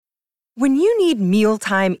When you need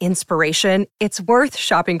mealtime inspiration, it's worth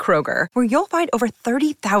shopping Kroger, where you'll find over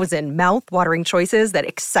 30,000 mouth-watering choices that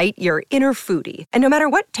excite your inner foodie. And no matter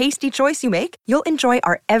what tasty choice you make, you'll enjoy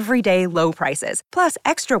our everyday low prices, plus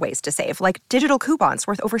extra ways to save, like digital coupons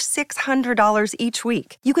worth over $600 each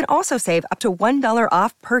week. You can also save up to $1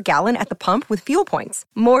 off per gallon at the pump with fuel points.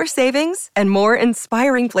 More savings and more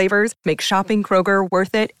inspiring flavors make shopping Kroger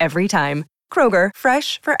worth it every time. Kroger,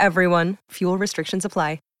 fresh for everyone. Fuel restrictions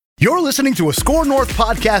apply. You're listening to a Score North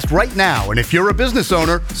podcast right now, and if you're a business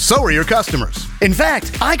owner, so are your customers. In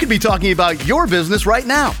fact, I could be talking about your business right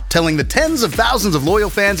now, telling the tens of thousands of loyal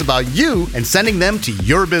fans about you and sending them to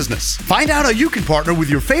your business. Find out how you can partner with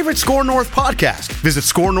your favorite Score North podcast. Visit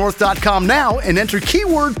scorenorth.com now and enter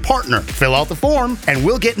keyword partner. Fill out the form, and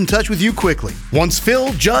we'll get in touch with you quickly. Once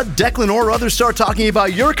Phil, Judd, Declan, or others start talking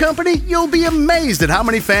about your company, you'll be amazed at how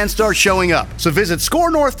many fans start showing up. So visit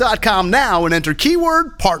scorenorth.com now and enter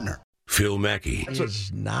keyword partner. Phil Mackey.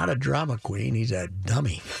 He's not a drama queen. He's a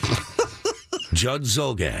dummy. Judd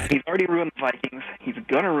Zulgad. He's already ruined the Vikings. He's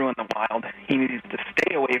going to ruin the Wild. He needs to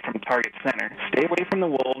stay away from Target Center. Stay away from the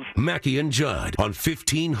Wolves. Mackey and Judd on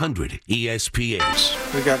 1500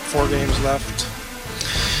 ESPN. We got 4 games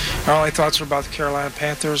left. Our only thoughts are about the Carolina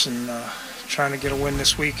Panthers and trying to get a win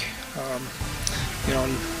this week.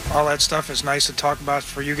 And all that stuff is nice to talk about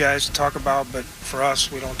for you guys to talk about, but for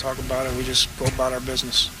us, we don't talk about it. We just go about our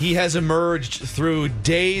business. He has emerged through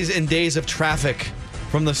days and days of traffic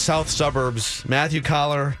from the south suburbs. Matthew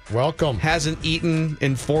Collar. Welcome. Hasn't eaten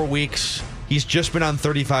in 4 weeks. He's just been on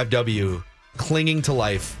 35W, clinging to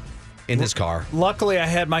life in his car. Luckily, I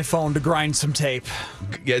had my phone to grind some tape.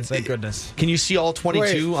 Thank goodness. Can you see all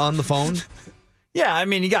 22 on the phone? Yeah, I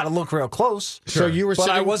mean, you got to look real close. So you were but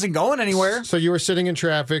I wasn't going anywhere. So you were sitting in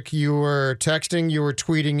traffic, you were texting, you were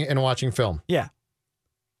tweeting, and watching film. Yeah.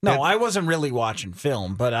 No, I wasn't really watching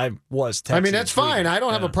film, but I was texting. I mean, that's fine. I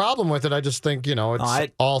don't have a problem with it. I just think,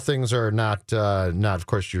 it's all things are not, of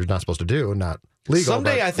course, you're not supposed to do, not legal.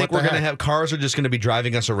 Someday I think we're going to have cars are just going to be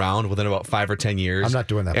driving us around within about 5 or 10 years. I'm not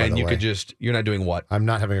doing that, by and the you way. could just, you're not doing what? I'm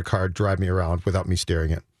not having a car drive me around without me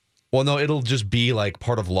steering it. Well, no, it'll just be like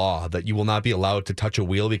part of law that you will not be allowed to touch a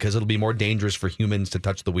wheel because it'll be more dangerous for humans to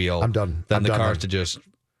touch the wheel. I'm done. Than the cars to just.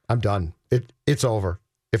 I'm done. It's over.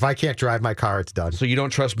 If I can't drive my car, it's done. So you don't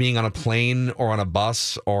trust being on a plane or on a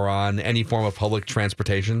bus or on any form of public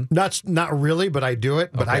transportation? Not really, but I do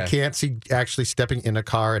it. But Okay. I can't see actually stepping in a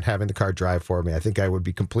car and having the car drive for me. I think I would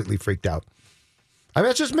be completely freaked out. I mean,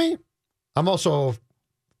 that's just me. I'm also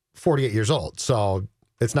 48 years old, so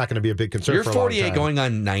it's not going to be a big concern. You're for a long 48 time. going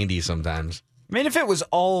on 90 sometimes. I mean, if it was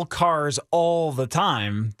all cars all the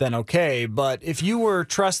time, then okay. But if you were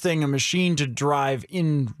trusting a machine to drive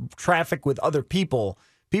in traffic with other people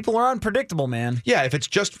are unpredictable, man. Yeah, if it's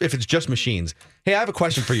just machines. Hey, I have a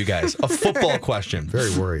question for you guys. A football question.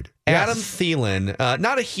 Very worried. Adam Thielen,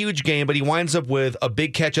 not a huge game, but he winds up with a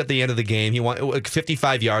big catch at the end of the game. He won like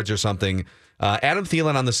 55 yards or something. Adam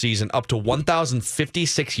Thielen on the season up to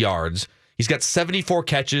 1,056 yards. He's got 74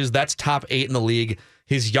 catches. That's top 8 in the league.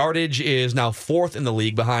 His yardage is now 4th in the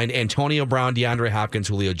league behind Antonio Brown, DeAndre Hopkins,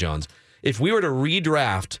 Julio Jones. If we were to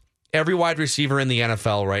redraft every wide receiver in the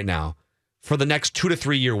NFL right now for the next 2 to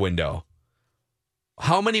 3 year window,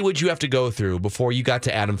 how many would you have to go through before you got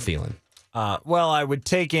to Adam Thielen? Well, I would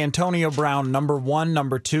take Antonio Brown number 1,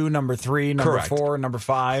 number 2, number 3, number Correct. 4, number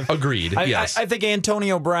 5. Agreed. Yes. I think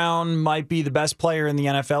Antonio Brown might be the best player in the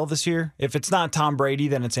NFL this year. If it's not Tom Brady,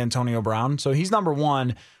 then it's Antonio Brown. So he's number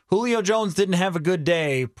 1. Julio Jones didn't have a good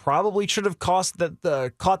day. Probably should have caught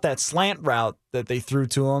that slant route that they threw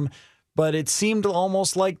to him. But it seemed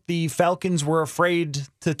almost like the Falcons were afraid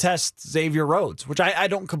to test Xavier Rhodes, which I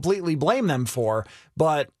don't completely blame them for.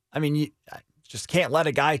 But, I mean, you just can't let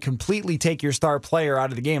a guy completely take your star player out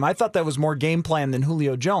of the game. I thought that was more game plan than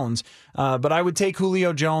Julio Jones. But I would take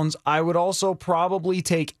Julio Jones. I would also probably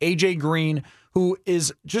take A.J. Green, who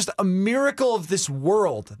is just a miracle of this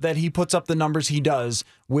world that he puts up the numbers he does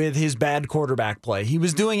with his bad quarterback play. He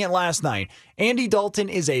was doing it last night. Andy Dalton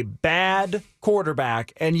is a bad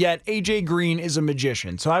quarterback, and yet A.J. Green is a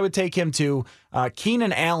magician. So I would take him too.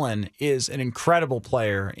 Keenan Allen is an incredible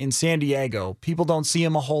player in San Diego. People don't see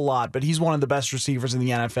him a whole lot, but he's one of the best receivers in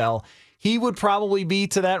the NFL. He would probably be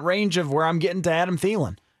to that range of where I'm getting to Adam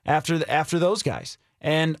Thielen after those guys.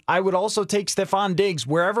 And I would also take Stephon Diggs.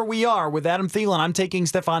 Wherever we are with Adam Thielen, I'm taking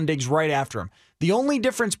Stephon Diggs right after him. The only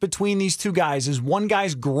difference between these two guys is one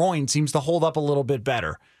guy's groin seems to hold up a little bit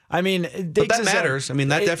better. I mean, but that matters.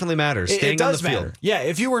 That definitely matters. Staying on the field. Matter. Yeah,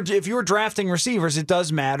 if you were drafting receivers, it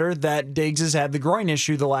does matter that Diggs has had the groin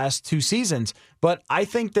issue the last 2 seasons. But I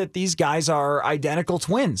think that these guys are identical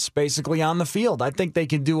twins, basically on the field. I think they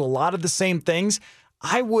can do a lot of the same things.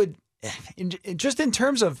 I would, just in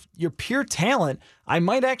terms of your pure talent, I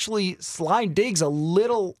might actually slide Diggs a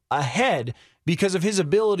little ahead because of his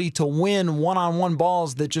ability to win one-on-one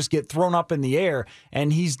balls that just get thrown up in the air.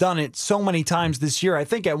 And he's done it so many times this year. I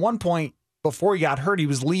think at one point before he got hurt, he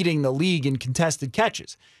was leading the league in contested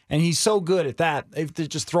catches. And he's so good at that. If they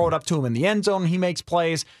just throw it up to him in the end zone, he makes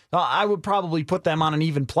plays. I would probably put them on an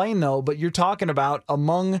even plane, though. But you're talking about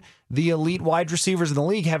among the elite wide receivers in the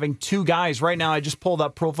league having 2 guys. Right now, I just pulled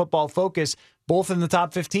up Pro Football Focus, both in the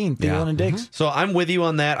top 15, Thielen and Diggs. So I'm with you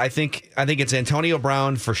on that. I think it's Antonio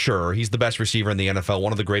Brown for sure. He's the best receiver in the NFL,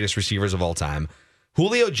 one of the greatest receivers of all time.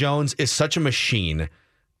 Julio Jones is such a machine.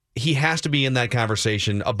 He has to be in that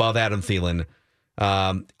conversation above Adam Thielen.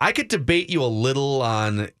 I could debate you a little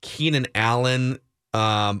on Keenan Allen,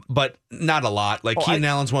 but not a lot. Keenan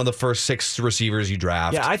Allen's one of the first 6 receivers you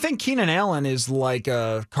draft. Yeah, I think Keenan Allen is like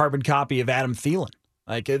a carbon copy of Adam Thielen.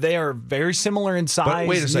 They are very similar in size. But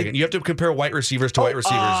wait a second. You have to compare white receivers to white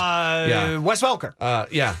receivers. Wes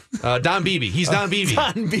Welker. Don Beebe. He's Don Beebe.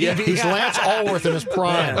 Don Beebe. Yeah. He's Lance Allworth in his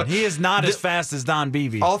prime. Yeah, he is not as fast as Don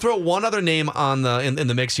Beebe. I'll throw one other name on in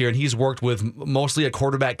the mix here, and he's worked with mostly a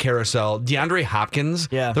quarterback carousel. DeAndre Hopkins.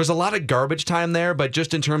 Yeah. There's a lot of garbage time there, but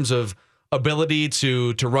just in terms of ability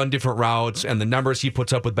to run different routes and the numbers he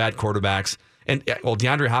puts up with bad quarterbacks. And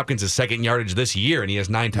DeAndre Hopkins is second yardage this year, and he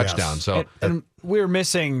has 9 touchdowns. Yes. So and we're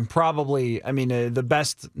missing probably, the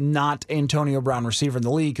best not Antonio Brown receiver in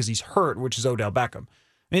the league because he's hurt, which is Odell Beckham.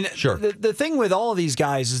 Sure. The thing with all of these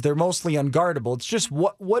guys is they're mostly unguardable. It's just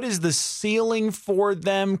what is the ceiling for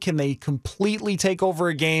them? Can they completely take over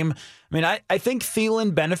a game? I think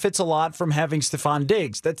Thielen benefits a lot from having Stephon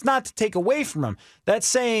Diggs. That's not to take away from him. That's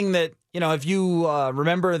saying that, if you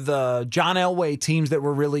remember the John Elway teams that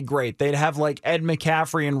were really great, they'd have like Ed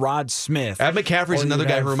McCaffrey and Rod Smith. Ed McCaffrey's another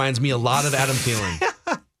guy who reminds me a lot of Adam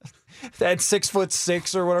Thielen. At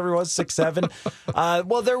 6'6" or whatever it was,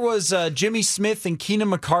 6'7". There was Jimmy Smith and Keenan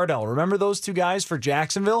McCardell. Remember those 2 guys for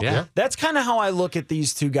Jacksonville? Yeah. That's kind of how I look at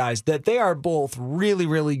these 2 guys, that they are both really,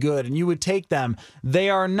 really good, and you would take them. They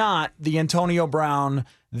are not the Antonio Brown,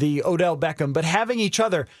 the Odell Beckham, but having each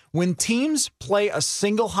other. When teams play a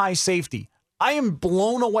single high safety, I am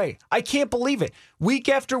blown away. I can't believe it. Week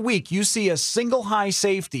after week, you see a single high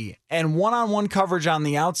safety and one-on-one coverage on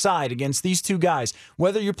the outside against these 2 guys.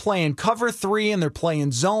 Whether you're playing cover 3 and they're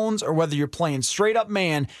playing zones or whether you're playing straight up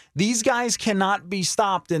man, these guys cannot be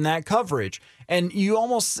stopped in that coverage. And you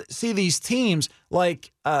almost see these teams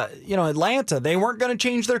like, Atlanta, they weren't going to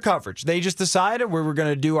change their coverage. They just decided we were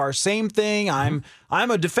going to do our same thing. I'm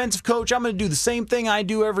a defensive coach. I'm going to do the same thing I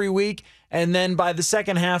do every week. And then by the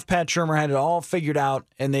second half, Pat Shurmur had it all figured out,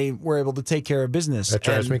 and they were able to take care of business. That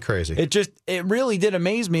drives me crazy. It really did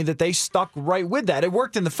amaze me that they stuck right with that. It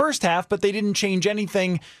worked in the first half, but they didn't change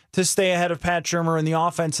anything to stay ahead of Pat Shurmur in the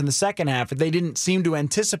offense in the second half. They didn't seem to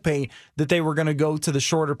anticipate that they were going to go to the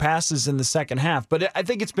shorter passes in the second half. But I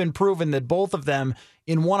think it's been proven that both of them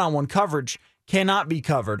in one-on-one coverage cannot be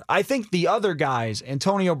covered. I think the other guys,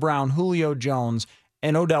 Antonio Brown, Julio Jones,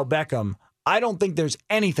 and Odell Beckham, I don't think there's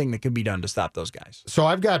anything that can be done to stop those guys. So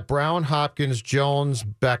I've got Brown, Hopkins, Jones,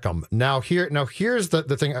 Beckham. Now here's the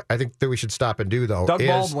thing I think that we should stop and do, though. Doug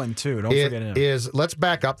Baldwin, too. Don't forget him. Let's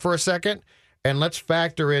back up for a second, and let's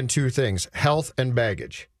factor in 2 things, health and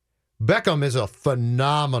baggage. Beckham is a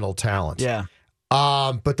phenomenal talent. Yeah.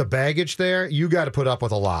 But the baggage there, you got to put up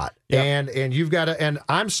with a lot. Yep. And you've got to, and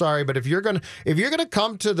I'm sorry, but if you're gonna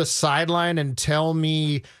come to the sideline and tell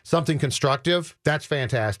me something constructive, that's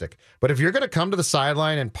fantastic. But if you're gonna come to the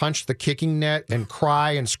sideline and punch the kicking net and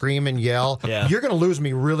cry and scream and yell, you're gonna lose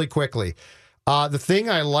me really quickly. The thing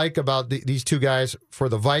I like about these 2 guys for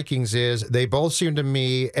the Vikings is they both seem to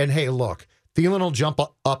me, and hey, look, Thielen will jump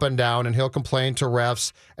up and down and he'll complain to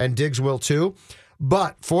refs, and Diggs will too.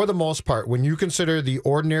 But for the most part, when you consider the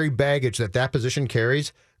ordinary baggage that position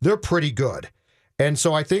carries, they're pretty good. And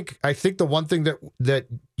so I think the one thing that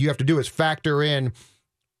you have to do is factor in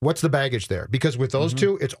what's the baggage there. Because with those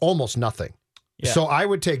 2, it's almost nothing. Yeah. So I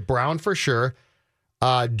would take Brown for sure.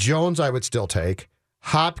 Jones I would still take.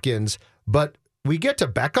 Hopkins. But we get to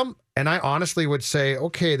Beckham, and I honestly would say,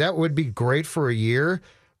 okay, that would be great for a year.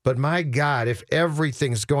 But my God, if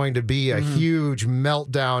everything's going to be a huge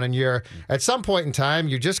meltdown and you're at some point in time,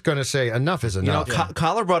 you're just going to say enough is enough.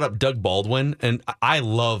 Collar brought up Doug Baldwin, and I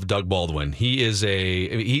love Doug Baldwin. He is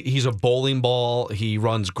he's a bowling ball. He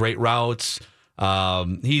runs great routes.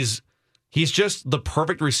 He's He's just the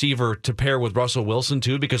perfect receiver to pair with Russell Wilson,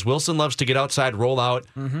 too, because Wilson loves to get outside, roll out,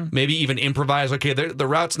 maybe even improvise. Okay, the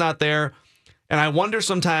route's not there. And I wonder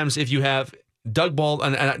sometimes if you have Doug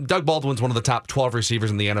Baldwin, and Doug Baldwin's one of the top 12 receivers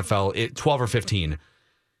in the NFL, 12 or 15.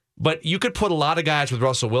 But you could put a lot of guys with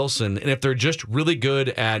Russell Wilson, and if they're just really good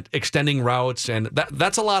at extending routes, and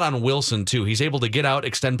that's a lot on Wilson, too. He's able to get out,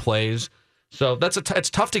 extend plays. So it's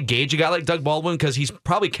tough to gauge a guy like Doug Baldwin because he's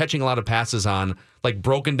probably catching a lot of passes on like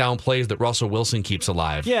broken down plays that Russell Wilson keeps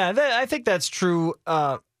alive. Yeah, I think that's true.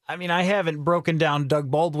 I mean, I haven't broken down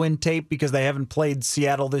Doug Baldwin tape because they haven't played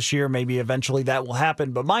Seattle this year. Maybe eventually that will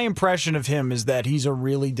happen. But my impression of him is that he's a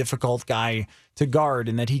really difficult guy to guard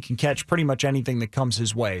and that he can catch pretty much anything that comes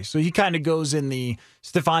his way. So he kind of goes in the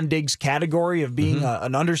Stephon Diggs category of being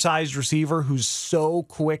an undersized receiver who's so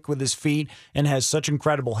quick with his feet and has such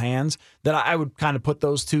incredible hands that I would kind of put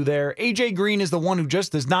those two there. AJ Green is the one who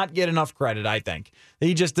just does not get enough credit, I think.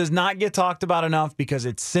 He just does not get talked about enough because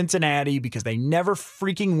it's Cincinnati, because they never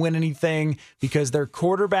freaking win anything, because their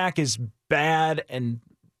quarterback is bad and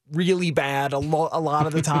really bad a lot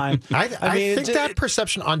of the time. I think that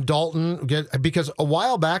perception on Dalton, because a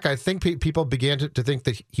while back, I think people began to think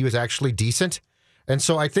that he was actually decent. And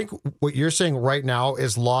so I think what you're saying right now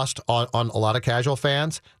is lost on a lot of casual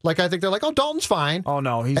fans. Like, I think they're like, oh, Dalton's fine. Oh,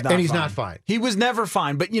 no, he's not And he's fine. not fine. He was never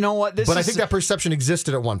fine. But you know what? I think that perception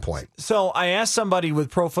existed at one point. So I asked somebody with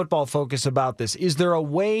Pro Football Focus about this. Is there a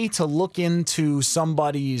way to look into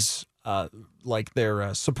somebody's,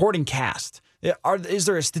 their supporting cast? Is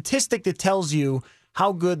there a statistic that tells you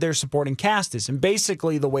how good their supporting cast is? And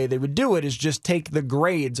basically the way they would do it is just take the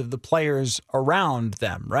grades of the players around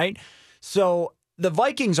them, right? So the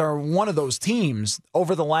Vikings are one of those teams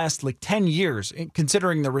over the last 10 years,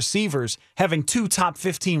 considering the receivers, having 2 top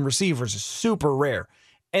 15 receivers is super rare.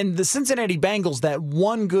 And the Cincinnati Bengals, that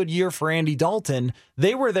one good year for Andy Dalton,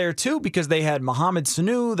 they were there too because they had Mohamed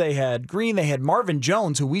Sanu, they had Green, they had Marvin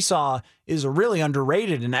Jones, who we saw is a really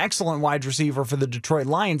underrated and excellent wide receiver for the Detroit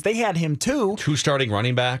Lions. They had him too. 2 starting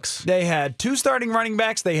running backs. They had 2 starting running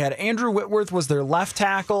backs. They had Andrew Whitworth was their left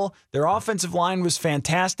tackle. Their offensive line was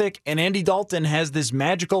fantastic. And Andy Dalton has this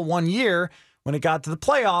magical 1 year. When it got to the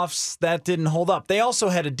playoffs, that didn't hold up. They also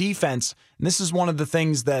had a defense, and this is one of the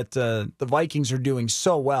things that the Vikings are doing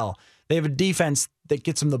so well. They have a defense that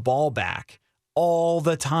gets them the ball back all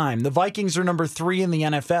the time. The Vikings are number 3 in the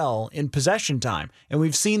NFL in possession time, and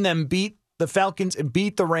we've seen them beat the Falcons and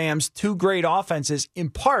beat the Rams, 2 great offenses,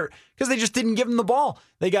 in part because they just didn't give them the ball.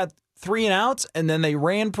 They got 3 and outs, and then they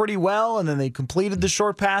ran pretty well, and then they completed the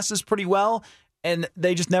short passes pretty well. And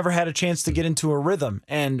they just never had a chance to get into a rhythm.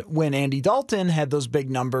 And when Andy Dalton had those big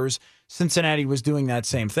numbers, Cincinnati was doing that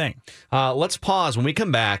same thing. Let's pause. When we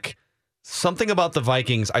come back, something about the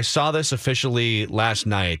Vikings, I saw this officially last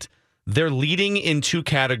night. They're leading in 2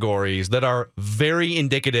 categories that are very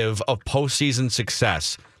indicative of postseason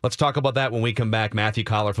success. Let's talk about that when we come back. Matthew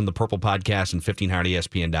Collar from the Purple Podcast and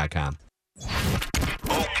 1500ESPN.com.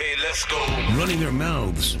 Okay, let's go. Running their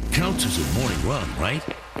mouths counts as a morning run, right?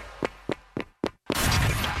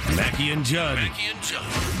 Mackie and Judd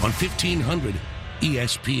on 1500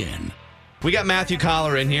 ESPN. We got Matthew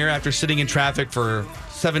Collar in here after sitting in traffic for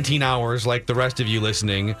 17 hours like the rest of you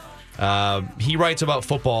listening. He writes about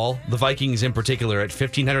football, the Vikings in particular, at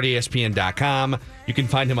 1500ESPN.com. You can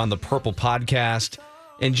find him on the Purple Podcast.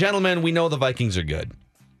 And gentlemen, we know the Vikings are good.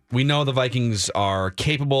 We know the Vikings are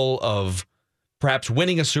capable of perhaps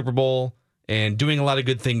winning a Super Bowl and doing a lot of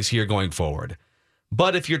good things here going forward.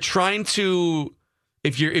 But if you're trying to...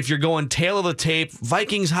 If you're going tail of the tape,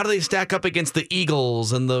 Vikings, how do they stack up against the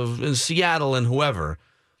Eagles and Seattle and whoever?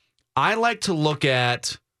 I like to look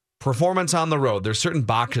at performance on the road. There's certain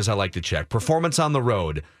boxes I like to check. Performance on the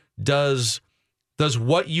road. Does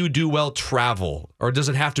what you do well travel, or does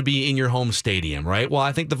it have to be in your home stadium, right? Well,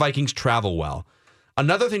 I think the Vikings travel well.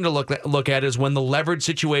 Another thing to look at is when the leverage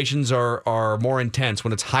situations are more intense,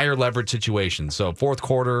 when it's higher leverage situations. So fourth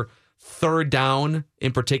quarter, 3rd down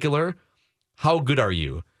in particular. How good are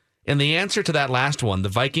you? And the answer to that last one, the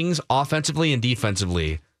Vikings offensively and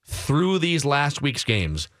defensively through these last week's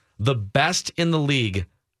games, the best in the league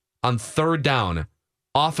on 3rd down,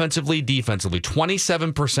 offensively, defensively,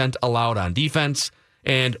 27% allowed on defense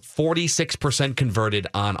and 46% converted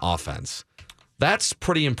on offense. That's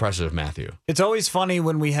pretty impressive, Matthew. It's always funny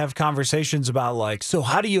when we have conversations about so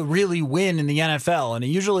how do you really win in the NFL? And it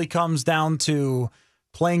usually comes down to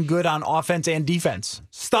playing good on offense and defense,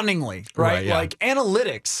 stunningly, right? Yeah. Like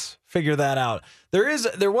analytics figure that out.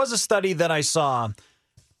 There was a study that I saw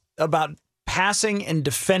about passing and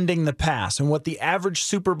defending the pass and what the average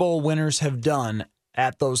Super Bowl winners have done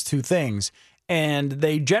at those 2 things. And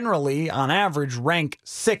they generally, on average, rank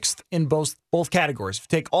 6th in both categories. If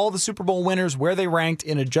you take all the Super Bowl winners, where they ranked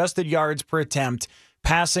in adjusted yards per attempt,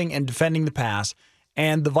 passing and defending the pass,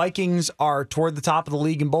 and the Vikings are toward the top of the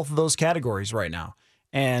league in both of those categories right now.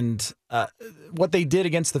 And what they did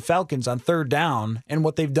against the Falcons on third down and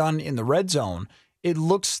what they've done in the red zone, it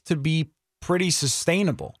looks to be pretty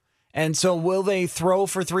sustainable. And so will they throw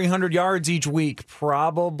for 300 yards each week?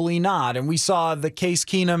 Probably not. And we saw the Case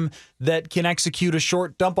Keenum that can execute a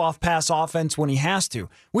short dump-off pass offense when he has to,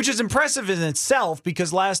 which is impressive in itself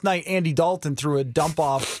because last night Andy Dalton threw a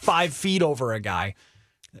dump-off 5 feet over a guy.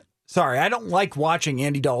 Sorry, I don't like watching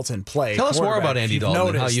Andy Dalton play. Tell us more about Andy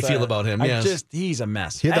Dalton, how you feel about him. Yes. He's a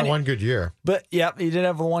mess. He had that one good year. But, yeah, he did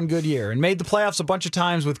have one good year and made the playoffs a bunch of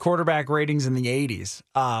times with quarterback ratings in the 80s.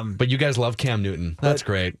 But you guys love Cam Newton. That's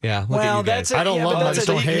great. Yeah, look at you guys. I don't love him. I just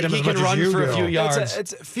don't hate him as much as you do. He can run for a few yards.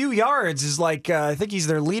 It's a few yards is like, I think he's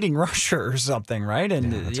their leading rusher or something, right?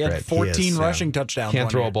 And he had 14 rushing touchdowns. Can't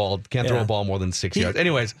throw a ball more than 6 yards.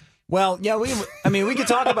 Anyways. Well, yeah, we could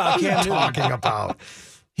talk about Cam Newton. Talking about...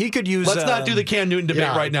 He could use. Let's not do the Cam Newton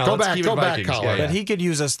debate right now. Go Let's back, keep go it back, Vikings. Colin. But he could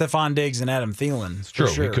use a Stephon Diggs and Adam Thielen. True,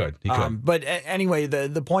 sure. he could. But anyway,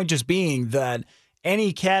 the point just being that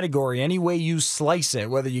any category, any way you slice it,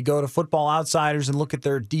 whether you go to Football Outsiders and look at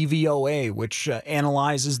their DVOA, which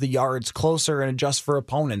analyzes the yards closer and adjusts for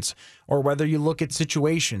opponents, or whether you look at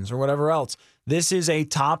situations or whatever else, this is a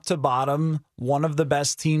top to bottom, one of the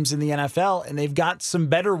best teams in the NFL, and they've got some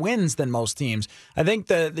better wins than most teams. I think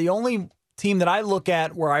the only team that I look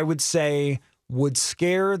at where I would say would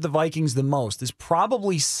scare the Vikings the most is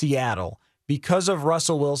probably Seattle because of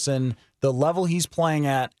Russell Wilson, the level he's playing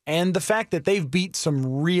at, and the fact that they've beat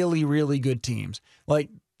some really, really good teams. Like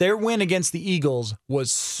their win against the Eagles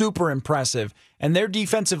was super impressive, and their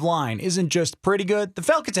defensive line isn't just pretty good. The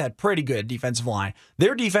Falcons had pretty good defensive line.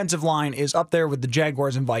 Their defensive line is up there with the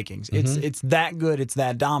Jaguars and Vikings. It's that good. It's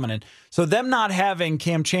that dominant. So them not having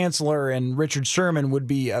Cam Chancellor and Richard Sherman would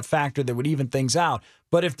be a factor that would even things out.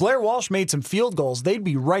 But if Blair Walsh made some field goals, they'd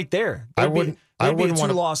be right there. They'd be a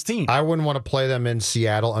two-loss team. I wouldn't want to play them in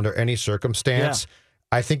Seattle under any circumstance.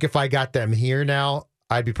 Yeah. I think if I got them here now,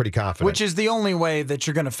 I'd be pretty confident. Which is the only way that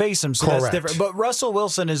you're going to face him. So Correct. That's different. But Russell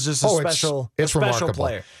Wilson is just a special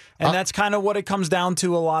player. And that's kind of what it comes down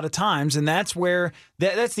to a lot of times. And that's where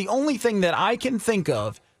that's the only thing that I can think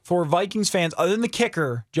of for Vikings fans, other than the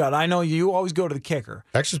kicker, Judd. I know you always go to the kicker.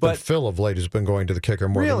 Actually, it's been Phil of late who's been going to the kicker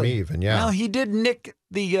more than me even. Yeah. Well, he did nick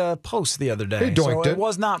the post the other day. He doinked so it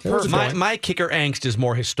was not perfect. My kicker angst is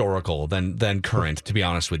more historical than current, to be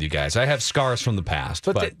honest with you guys. I have scars from the past.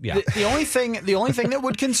 But the only thing that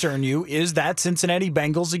would concern you is that Cincinnati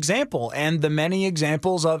Bengals example and the many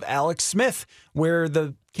examples of Alex Smith, where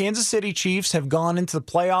the Kansas City Chiefs have gone into the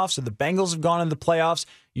playoffs, or the Bengals have gone into the playoffs.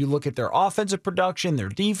 You look at their offensive production, their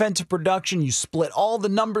defensive production, you split all the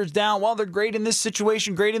numbers down. Well, they're great in this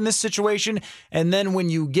situation, and then when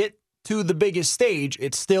you get to the biggest stage,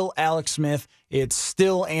 it's still Alex Smith, it's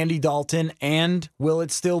still Andy Dalton, and will it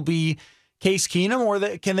still be Case Keenum,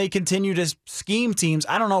 or can they continue to scheme teams?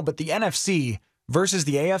 I don't know, but the NFC versus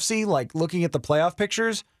the AFC, like looking at the playoff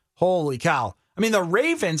pictures, holy cow. I mean, the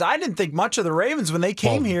Ravens, I didn't think much of the Ravens when they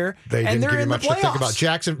came here, and they're in the playoffs. To think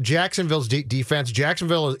about. Jacksonville's defense.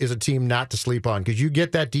 Jacksonville is a team not to sleep on because you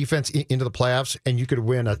get that defense into the playoffs, and you could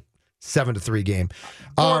win a 7-3 game.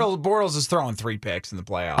 Bortles is throwing 3 picks in the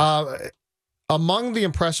playoffs. Among the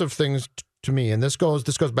impressive things to me, and this goes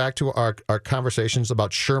back to our conversations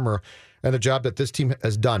about Shermer and the job that this team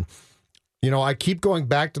has done. You know, I keep going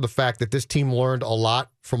back to the fact that this team learned a lot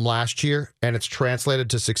from last year, and it's translated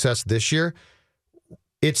to success this year.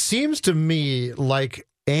 It seems to me like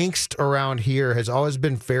angst around here has always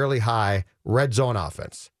been fairly high. Red zone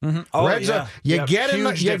offense. Mm-hmm. Oh, red zone. You get in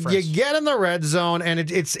the red zone, and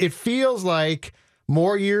it feels like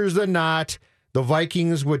more years than not, the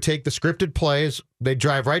Vikings would take the scripted plays, they'd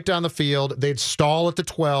drive right down the field, they'd stall at the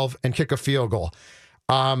 12 and kick a field goal.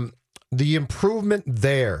 The improvement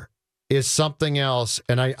there is something else,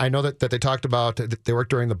 and I know that they talked about, they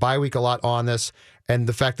worked during the bye week a lot on this, and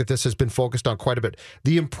the fact that this has been focused on quite a bit.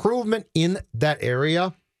 The improvement in that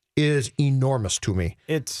area is enormous to me.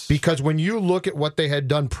 It's because when you look at what they had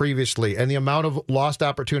done previously and the amount of lost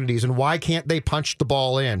opportunities and why can't they punch the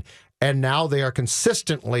ball in, and now they are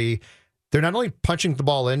consistently, they're not only punching the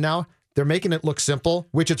ball in now, they're making it look simple,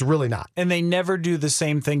 which it's really not. And they never do the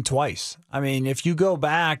same thing twice. I mean, if you go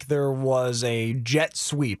back, there was a jet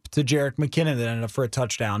sweep to Jerick McKinnon that ended up for a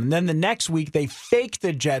touchdown. And then the next week, they faked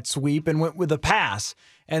the jet sweep and went with a pass.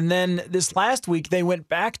 And then this last week, they went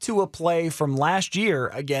back to a play from last year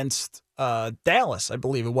against Dallas, I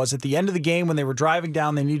believe it was, at the end of the game when they were driving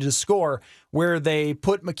down, they needed to score, where they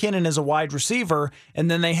put McKinnon as a wide receiver,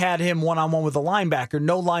 and then they had him one-on-one with a linebacker.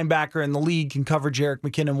 No linebacker in the league can cover Jerick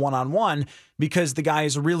McKinnon one-on-one because the guy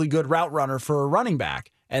is a really good route runner for a running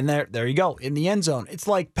back. And there you go, in the end zone. It's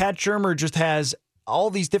like Pat Shurmur just has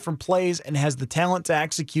all these different plays and has the talent to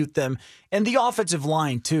execute them. And the offensive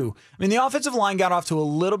line, too. I mean, the offensive line got off to a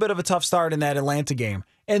little bit of a tough start in that Atlanta game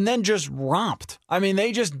and then just romped. I mean,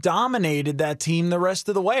 they just dominated that team the rest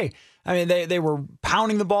of the way. I mean, they were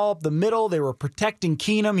pounding the ball up the middle. They were protecting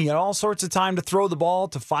Keenum. He had all sorts of time to throw the ball,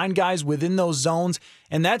 to find guys within those zones.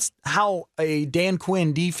 And that's how a Dan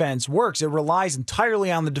Quinn defense works. It relies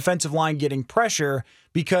entirely on the defensive line getting pressure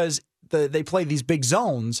because they play these big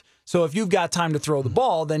zones. So if you've got time to throw the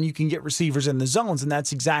ball, then you can get receivers in the zones, and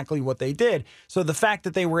that's exactly what they did. So the fact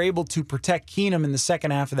that they were able to protect Keenum in the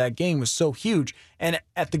second half of that game was so huge. And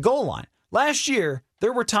at the goal line, last year,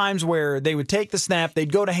 there were times where they would take the snap,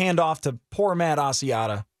 they'd go to hand off to poor Matt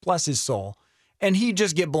Asiata, bless his soul, and he'd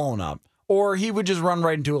just get blown up. Or he would just run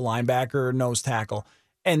right into a linebacker or nose tackle.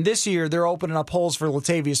 And this year, they're opening up holes for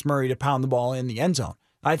Latavius Murray to pound the ball in the end zone.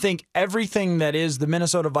 I think everything that is the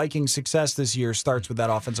Minnesota Vikings' success this year starts with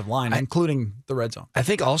that offensive line, including the red zone. I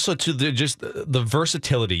think also to the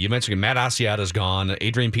versatility. You mentioned Matt Asiata's gone,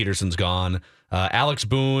 Adrian Peterson's gone, Alex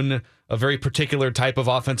Boone, a very particular type of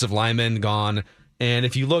offensive lineman, gone. And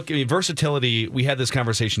if you look, I mean, versatility, we had this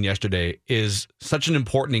conversation yesterday, is such an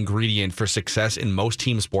important ingredient for success in most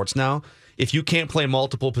team sports now. If you can't play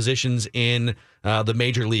multiple positions in the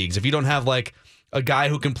major leagues, if you don't have like a guy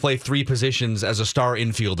who can play three positions as a star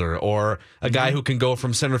infielder, or a guy who can go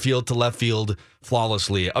from center field to left field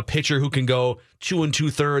flawlessly, a pitcher who can go 2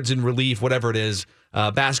 2/3 in relief, whatever it is.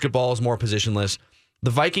 Basketball is more positionless.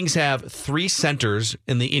 The Vikings have 3 centers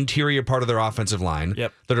in the interior part of their offensive line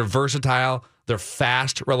that are versatile. They're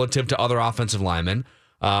fast relative to other offensive linemen.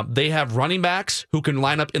 They have running backs who can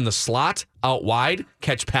line up in the slot, out wide,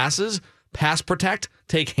 catch passes, pass protect,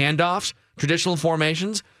 take handoffs, traditional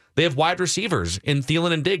formations. They have wide receivers in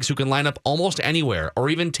Thielen and Diggs who can line up almost anywhere or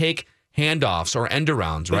even take handoffs or end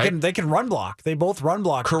arounds, right? They can run block. They both run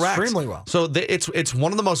block extremely well. So it's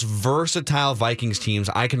one of the most versatile Vikings teams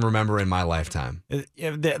I can remember in my lifetime.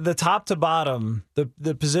 The top to bottom,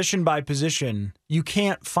 the position by position, you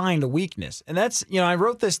can't find a weakness. And that's, I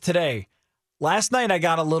wrote this today. Last night I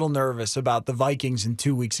got a little nervous about the Vikings in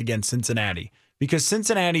 2 weeks against Cincinnati because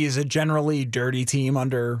Cincinnati is a generally dirty team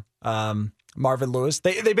under Marvin Lewis.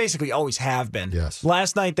 They basically always have been. Yes.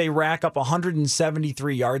 Last night they rack up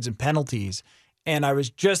 173 yards in penalties, and I was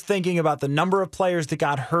just thinking about the number of players that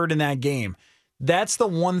got hurt in that game. That's the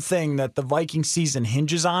one thing that the Viking season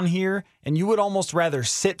hinges on here, and you would almost rather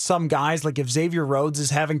sit some guys, like if Xavier Rhodes is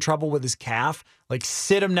having trouble with his calf, like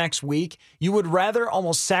sit him next week. You would rather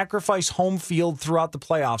almost sacrifice home field throughout the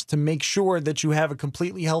playoffs to make sure that you have a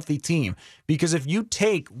completely healthy team, because if you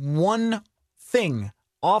take one thing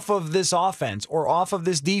off of this offense or off of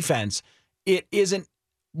this defense, it isn't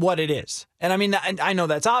what it is. And I mean, I know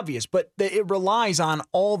that's obvious, but it relies on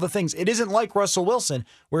all the things. It isn't like Russell Wilson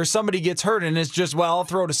where somebody gets hurt and it's just, well, I'll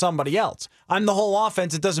throw to somebody else. I'm the whole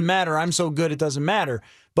offense. It doesn't matter. I'm so good. It doesn't matter.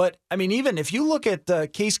 But I mean, even if you look at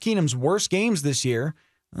Case Keenum's worst games this year,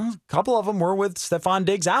 a couple of them were with Stephon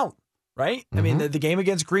Diggs out. Right? I mean, the game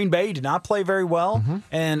against Green Bay, he did not play very well.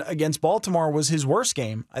 And against Baltimore was his worst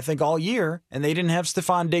game, I think, all year. And they didn't have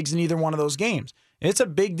Stephon Diggs in either one of those games. It's a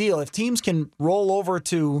big deal. If teams can roll over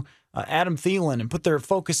to Adam Thielen and put their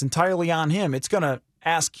focus entirely on him, it's going to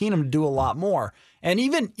ask Keenum to do a lot more. And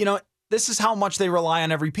even, this is how much they rely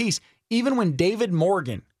on every piece. Even when David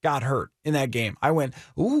Morgan got hurt in that game, I went,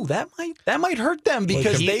 ooh, that might hurt them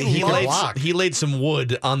because he laid some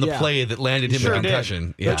wood on the play that landed him a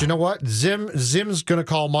concussion. Yeah. But you know what? Zim's going to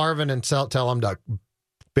call Marvin and tell him to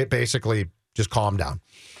basically just calm down.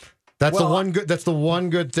 That's the one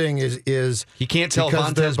good thing is he can't tell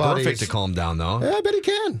Vontaze Burfict to calm down though. Yeah, I bet he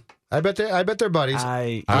can. I bet they're buddies.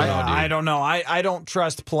 I don't know. I don't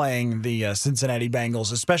trust playing the Cincinnati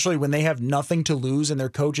Bengals, especially when they have nothing to lose and their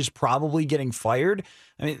coach is probably getting fired.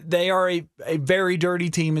 I mean, they are a very dirty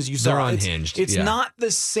team, as you saw. They're unhinged. It's not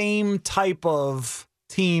the same type of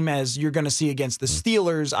team as you're going to see against the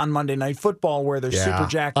Steelers on Monday Night Football, where they're super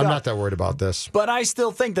jacked up. I'm not that worried about this. But I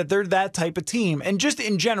still think that they're that type of team. And just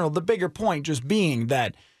in general, the bigger point just being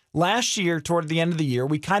that last year, toward the end of the year,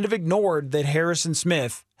 we kind of ignored that Harrison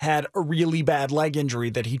Smith had a really bad leg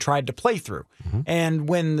injury that he tried to play through. And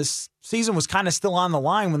when the season was kind of still on the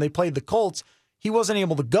line, when they played the Colts, he wasn't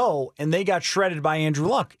able to go, and they got shredded by Andrew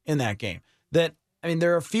Luck in that game. That I mean,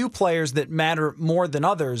 there are a few players that matter more than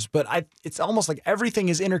others, but it's almost like everything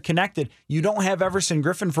is interconnected. You don't have Everson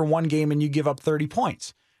Griffin for one game and you give up 30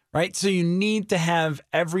 points, right? So you need to have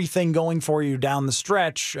everything going for you down the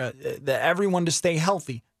stretch, everyone to stay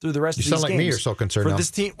healthy through the rest of these games. You sound like me. You're so concerned for now.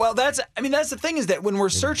 This team. Well, that's the thing is that when we're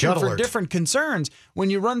searching for different concerns, when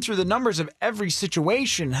you run through the numbers of every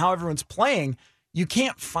situation, how everyone's playing, you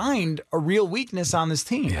can't find a real weakness on this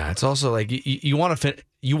team. Yeah, it's also like you want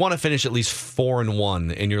to finish at least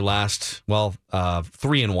 4-1 in your last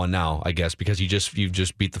 3-1 now, I guess, because you've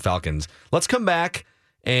just beat the Falcons. Let's come back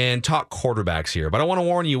and talk quarterbacks here. But I want to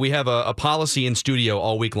warn you, we have a policy in studio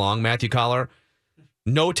all week long. Matthew Collar,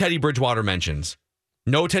 no Teddy Bridgewater mentions.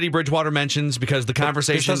 No Teddy Bridgewater mentions because the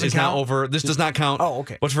conversation is now over. This does not count. Oh,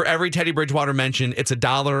 okay. But for every Teddy Bridgewater mention, it's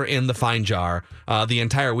 $1 in the fine jar the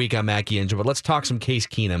entire week on Mackey and Judd. But let's talk some Case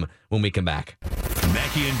Keenum when we come back.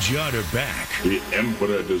 Mackey and Judd are back. The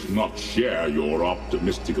Emperor does not share your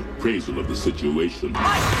optimistic appraisal of the situation.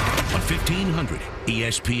 On 1500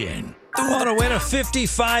 ESPN. Want to win a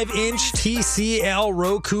 55-inch TCL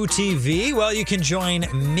Roku TV? Well, you can join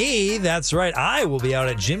me. That's right. I will be out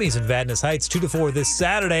at Jimmy's in Vadnais Heights 2 to 4 this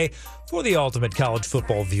Saturday for the ultimate college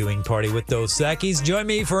football viewing party with Dos Equis. Join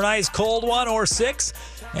me for an ice cold one or 6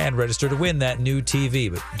 and register to win that new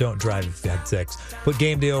TV. But don't drive if you had 6. Put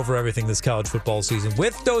game day over everything this college football season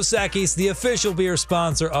with Dos Equis, the official beer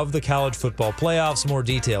sponsor of the college football playoffs. More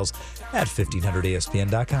details at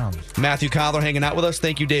 1500ESPN.com. Matthew Collar hanging out with us.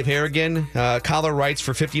 Thank you, Dave Harrigan. Collar writes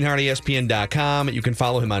for 1500ESPN.com. You can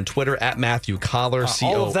follow him on Twitter at Matthew Collar,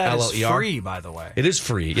 C-O-L-L-E-R. All of that is free, by the way. It is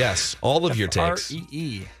free, yes. All of your takes.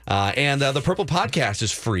 F-R-E-E. And the Purple Podcast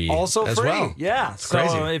is free also as free. well. Yeah. It's so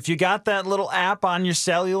crazy. If you got that little app on your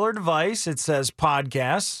cellular device, it says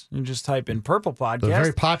podcasts. You just type in Purple Podcast. The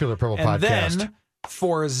very popular Purple Podcast. And then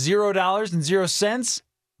for $0.00,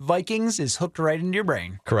 Vikings is hooked right into your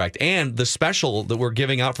brain. Correct. And the special that we're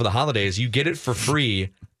giving out for the holidays, you get it for free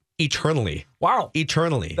eternally. Wow.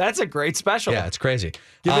 Eternally. That's a great special. Yeah, it's crazy.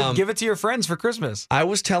 Give it to your friends for Christmas. I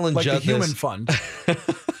was telling like Judd the Human this. Fund.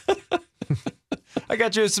 I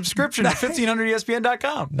got you a subscription at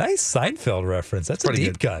 1500ESPN.com. Nice Seinfeld reference. That's a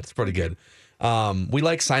deep cut. It's pretty good. We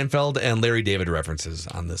like Seinfeld and Larry David references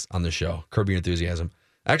on this show. Curb Your Enthusiasm.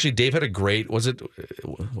 Actually, Dave had a great, what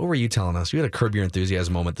were you telling us? You had a Curb Your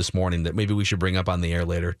Enthusiasm moment this morning that maybe we should bring up on the air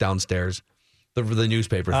later, downstairs. The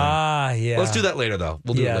newspaper thing. Yeah. Let's do that later, though.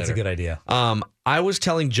 We'll do it later. That's a good idea. I was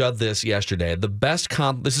telling Judd this yesterday. The best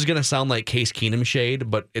this is going to sound like Case Keenum shade,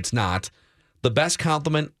 but it's not. The best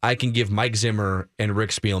compliment I can give Mike Zimmer and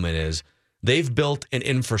Rick Spielman is they've built an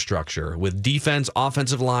infrastructure with defense,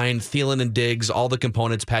 offensive line, Thielen and Diggs, all the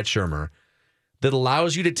components, Pat Shurmur, that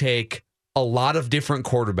allows you to take a lot of different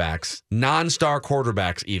quarterbacks, non-star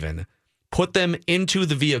quarterbacks even, put them into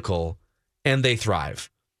the vehicle, and they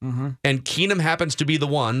thrive. Mm-hmm. And Keenum happens to be the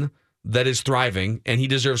one that is thriving, and he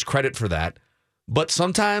deserves credit for that. But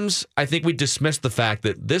sometimes I think we dismiss the fact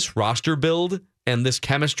that this roster build and this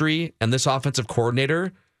chemistry and this offensive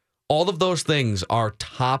coordinator, all of those things are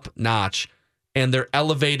top-notch, and they're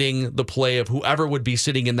elevating the play of whoever would be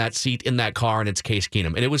sitting in that seat in that car, and it's Case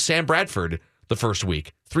Keenum. And it was Sam Bradford the first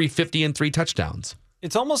week, 350 and 3 touchdowns.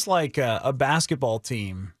 It's almost like a basketball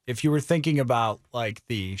team. If you were thinking about like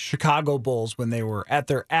the Chicago Bulls when they were at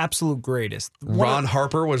their absolute greatest. Ron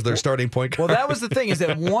Harper was their starting point guard. Well, that was the thing is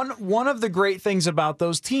that one of the great things about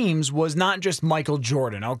those teams was not just Michael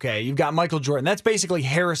Jordan. Okay, you've got Michael Jordan. That's basically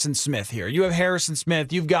Harrison Smith here. You have Harrison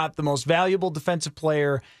Smith. You've got the most valuable defensive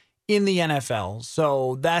player in the NFL.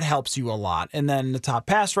 So that helps you a lot. And then the top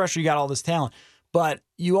pass rusher, you got all this talent. But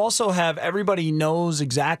you also have everybody knows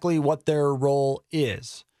exactly what their role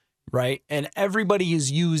is, right? And everybody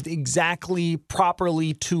is used exactly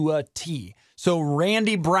properly to a T. So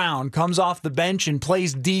Randy Brown comes off the bench and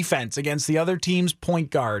plays defense against the other team's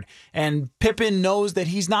point guard. And Pippen knows that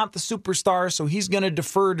he's not the superstar, so he's going to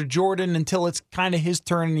defer to Jordan until it's kind of his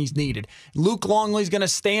turn and he's needed. Luke Longley's going to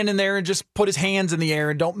stand in there and just put his hands in the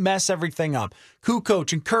air and don't mess everything up.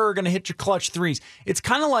 Kukoc and Kerr are going to hit your clutch threes. It's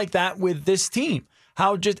kind of like that with this team.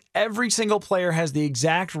 How just every single player has the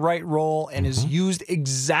exact right role and is used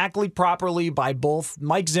exactly properly by both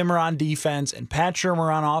Mike Zimmer on defense and Pat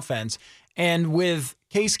Shurmur on offense. And with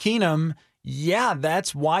Case Keenum, yeah,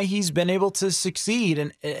 that's why he's been able to succeed.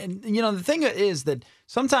 And you know, the thing is that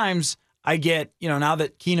sometimes I get, you know, now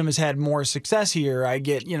that Keenum has had more success here, I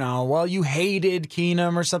get, you know, well, you hated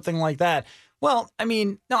Keenum or something like that. Well, I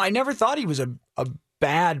mean, no, I never thought he was a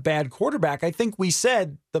bad quarterback. I think we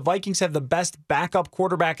said the Vikings have the best backup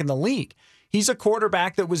quarterback in the league. He's a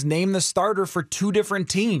quarterback that was named the starter for 2 different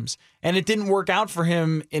teams, and it didn't work out for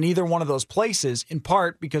him in either one of those places, in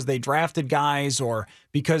part because they drafted guys or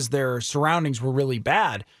because their surroundings were really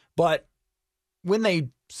bad. But when they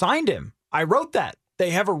signed him, I wrote that. They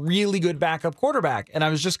have a really good backup quarterback, and I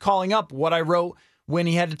was just calling up what I wrote when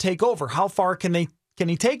he had to take over. How far can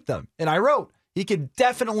he take them? And I wrote, he could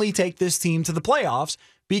definitely take this team to the playoffs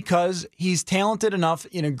because he's talented enough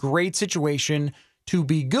in a great situation to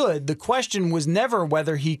be good. The question was never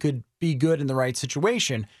whether he could be good in the right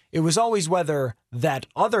situation. It was always whether that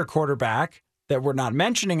other quarterback that we're not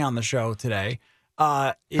mentioning on the show today,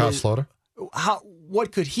 Kyle Sloter,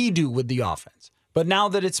 what could he do with the offense? But now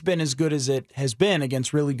that it's been as good as it has been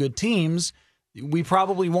against really good teams, we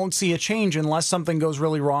probably won't see a change unless something goes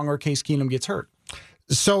really wrong or Case Keenum gets hurt.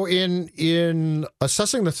 So in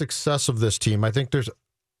assessing the success of this team, I think there's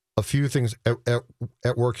a few things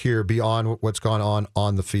at work here beyond what's gone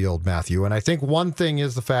on the field, Matthew. And I think one thing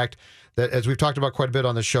is the fact that, as we've talked about quite a bit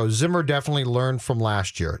on the show, Zimmer definitely learned from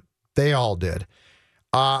last year. They all did.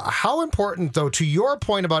 How important, though, to your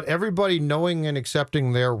point about everybody knowing and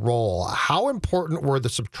accepting their role, how important were the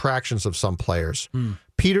subtractions of some players?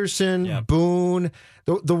 Peterson, Boone.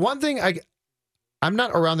 The one thing I'm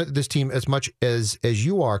not around this team as much as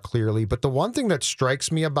you are, clearly, but the one thing that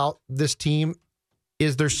strikes me about this team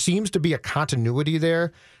is there seems to be a continuity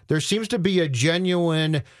there. There seems to be a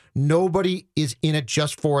genuine, nobody is in it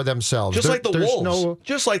just for themselves. Just like the Wolves.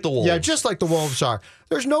 Just like the Wolves. Yeah, just like the Wolves are.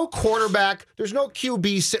 There's no quarterback. There's no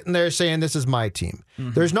QB sitting there saying, this is my team.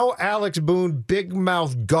 There's no Alex Boone, big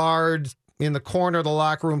mouth guard in the corner of the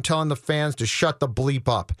locker room telling the fans to shut the bleep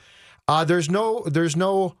up. There's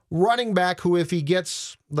no running back who, if he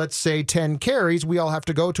gets, let's say, 10 carries, we all have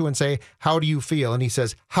to go to and say, how do you feel? And he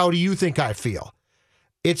says, how do you think I feel?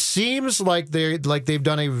 It seems like they've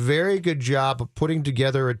done a very good job of putting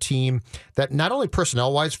together a team that not only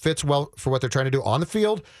personnel-wise fits well for what they're trying to do on the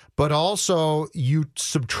field, but also you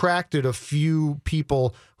subtracted a few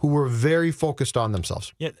people who were very focused on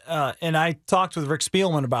themselves. Yeah, and I talked with Rick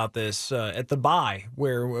Spielman about this at the bye,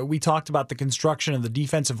 where we talked about the construction of the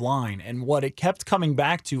defensive line, and what it kept coming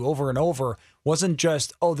back to over and over wasn't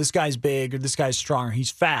just, oh, this guy's big or this guy's strong or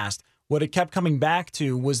he's fast. What it kept coming back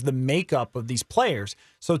to was the makeup of these players.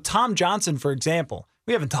 So Tom Johnson, for example,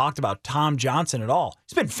 we haven't talked about Tom Johnson at all.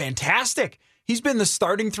 He's been fantastic. He's been the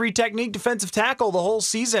starting 3-technique defensive tackle the whole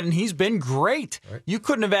season, and he's been great. Right. You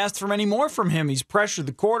couldn't have asked for any more from him. He's pressured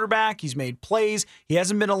the quarterback. He's made plays. He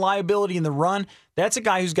hasn't been a liability in the run. That's a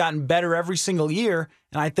guy who's gotten better every single year,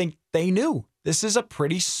 and I think they knew. This is a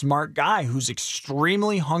pretty smart guy who's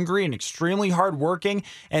extremely hungry and extremely hardworking,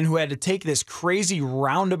 and who had to take this crazy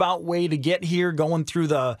roundabout way to get here, going through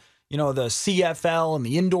the CFL and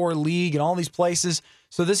the indoor league and all these places.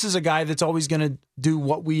 So this is a guy that's always going to do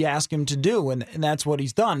what we ask him to do, and that's what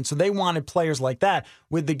he's done. So they wanted players like that.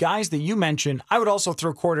 With the guys that you mentioned, I would also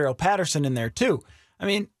throw Cordarrelle Patterson in there too. I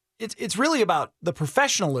mean, it's really about the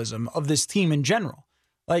professionalism of this team in general.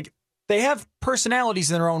 Like, they have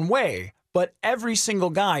personalities in their own way, but every single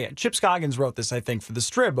guy, Chip Scoggins wrote this, I think, for the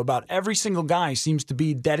Strib, about every single guy seems to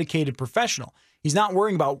be dedicated professional. He's not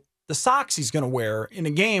worrying about the socks he's going to wear in a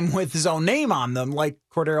game with his own name on them like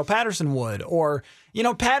Cordarrelle Patterson would. Or,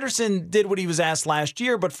 Patterson did what he was asked last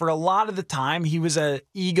year, but for a lot of the time, he was an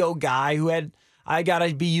ego guy who had, I got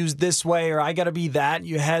to be used this way or I got to be that.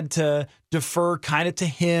 You had to defer kind of to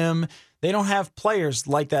him. They don't have players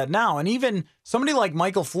like that now. And even somebody like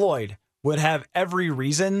Michael Floyd would have every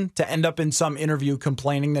reason to end up in some interview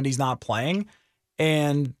complaining that he's not playing,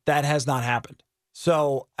 and that has not happened.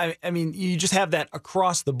 So, I mean, you just have that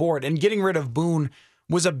across the board, and getting rid of Boone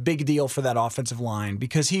was a big deal for that offensive line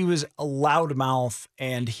because he was a loudmouth,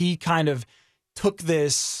 and he kind of took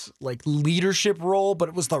this like leadership role, but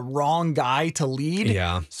it was the wrong guy to lead.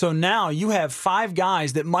 Yeah. So now you have 5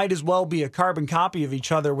 guys that might as well be a carbon copy of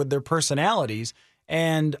each other with their personalities,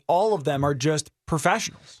 and all of them are just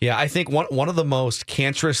professionals. Yeah, I think one of the most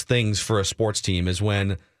cancerous things for a sports team is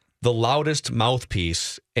when the loudest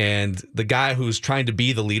mouthpiece and the guy who's trying to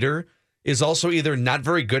be the leader is also either not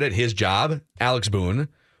very good at his job, Alex Boone,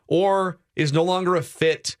 or is no longer a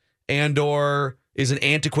fit and or is an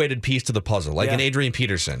antiquated piece to the puzzle, like an Adrian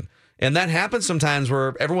Peterson. And that happens sometimes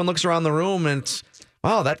where everyone looks around the room and it's,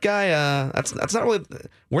 wow, that guy, that's not really,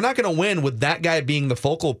 we're not going to win with that guy being the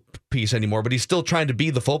focal piece anymore, but he's still trying to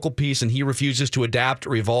be the focal piece and he refuses to adapt,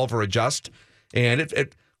 or evolve, or adjust. And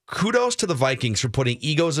kudos to the Vikings for putting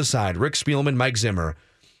egos aside. Rick Spielman, Mike Zimmer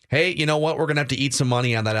hey, you know what? We're going to have to eat some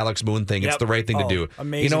money on that Alex Boone thing. It's the right thing to do.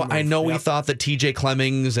 Amazing move. I know we thought that TJ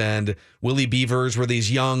Clemmings and Willie Beavers were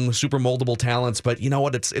these young, super moldable talents, but you know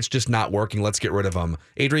what? It's just not working. Let's get rid of them.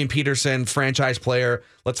 Adrian Peterson, franchise player.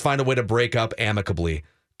 Let's find a way to break up amicably.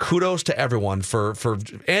 Kudos to everyone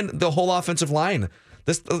and the whole offensive line.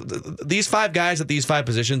 These 5 guys at these 5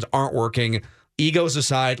 positions aren't working. Egos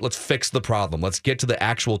aside, let's fix the problem. Let's get to the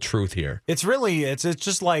actual truth here. It's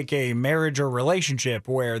just like a marriage or relationship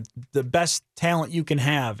where the best talent you can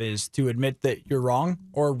have is to admit that you're wrong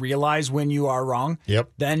or realize when you are wrong. Yep.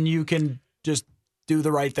 Then you can just do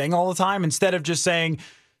the right thing all the time instead of just saying,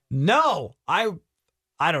 no,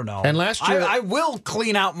 I don't know. And last year, I will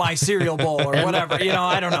clean out my cereal bowl or whatever.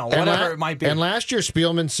 I don't know. Whatever it might be. And last year,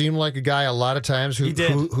 Spielman seemed like a guy a lot of times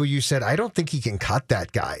who you said, I don't think he can cut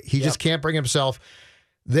that guy. He just can't bring himself.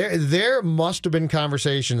 There must have been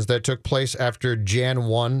conversations that took place after Jan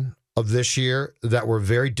 1 of this year that were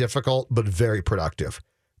very difficult but very productive.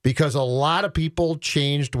 Because a lot of people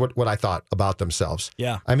changed what I thought about themselves.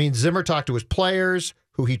 Yeah. I mean, Zimmer talked to his players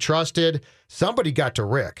who he trusted. Somebody got to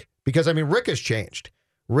Rick. Because, Rick has changed.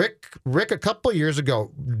 Rick a couple of years ago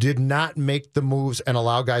did not make the moves and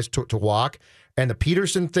allow guys to walk. And the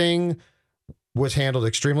Peterson thing was handled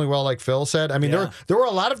extremely well, like Phil said. There were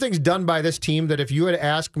a lot of things done by this team that if you had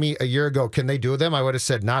asked me a year ago, can they do them? I would have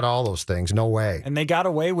said not all those things. No way. And they got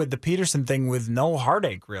away with the Peterson thing with no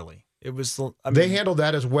heartache, really. It was. They handled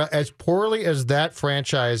that as well, as poorly as that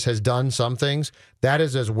franchise has done some things. That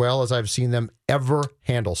is as well as I've seen them ever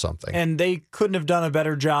handle something. And they couldn't have done a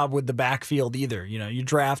better job with the backfield either. You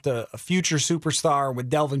draft a future superstar with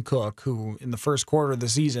Delvin Cook, who in the first quarter of the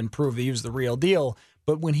season proved that he was the real deal.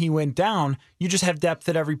 But when he went down, you just have depth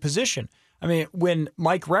at every position. When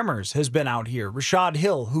Mike Remmers has been out here, Rashad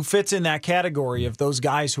Hill, who fits in that category of those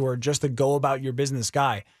guys who are just a go-about-your-business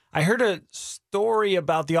guy. I heard a story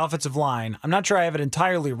about the offensive line. I'm not sure I have it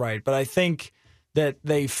entirely right, but I think that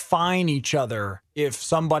they fine each other if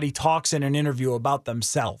somebody talks in an interview about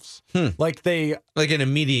themselves. Like an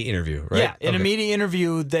immediate interview, right? Yeah, an immediate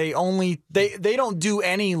interview, they don't do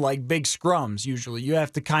any like big scrums usually. You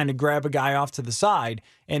have to kind of grab a guy off to the side,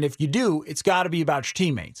 and if you do, it's got to be about your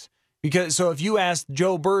teammates. Because so if you ask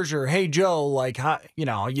Joe Berger, "Hey Joe,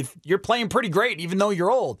 you're playing pretty great even though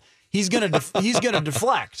you're old." He's gonna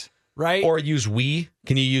deflect, right? Or use we.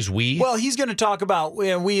 Can you use we? Well, he's going to talk about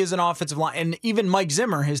we as an offensive line, and even Mike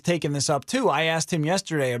Zimmer has taken this up too. I asked him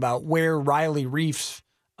yesterday about where Riley Reif's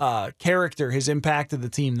character has impacted the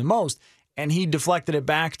team the most, and he deflected it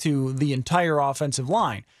back to the entire offensive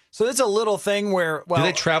line. So it's a little thing where do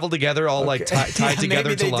they travel together all tied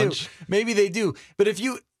together to lunch? Maybe they do, but if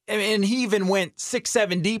you. And he even went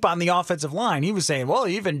 6-7 deep on the offensive line. He was saying, well,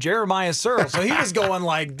 even Jeremiah Searle. So he was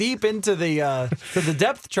going deep into the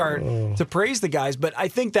depth chart to praise the guys. But I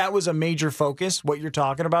think that was a major focus. What you're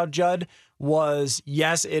talking about, Judd, was,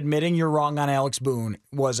 yes, admitting you're wrong on Alex Boone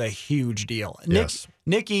was a huge deal. Yes.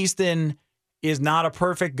 Nick Easton is not a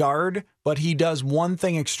perfect guard, but he does one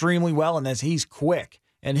thing extremely well, and that's he's quick.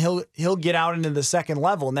 And he'll get out into the second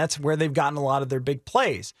level, and that's where they've gotten a lot of their big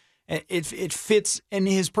plays. It fits in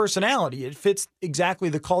his personality. It fits exactly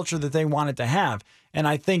the culture that they wanted to have. And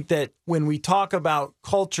I think that when we talk about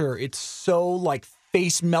culture, it's so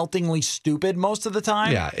face-meltingly stupid most of the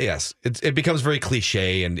time. Yeah, yes. It becomes very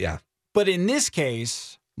cliche and yeah. But in this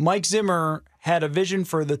case, Mike Zimmer had a vision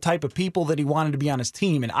for the type of people that he wanted to be on his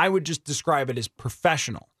team, and I would just describe it as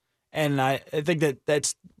professional. And I think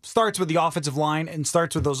that starts with the offensive line and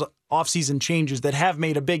starts with those offseason changes that have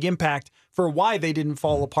made a big impact for why they didn't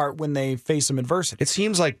fall apart when they face some adversity. It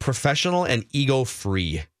seems like professional and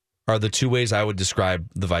ego-free are the two ways I would describe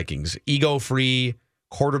the Vikings. Ego-free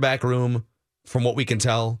quarterback room, from what we can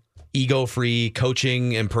tell. Ego-free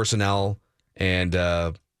coaching and personnel. And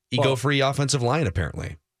ego-free offensive line,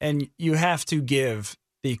 apparently. And you have to give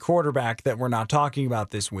the quarterback that we're not talking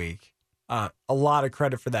about this week a lot of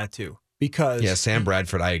credit for that, too. Because Sam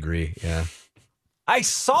Bradford, I agree. Yeah. I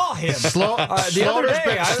saw him the other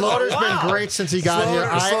day. Slaughter's been great since he got here.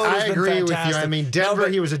 I agree with you. Denver,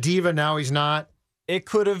 he was a diva. Now he's not. It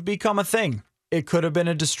could have become a thing. It could have been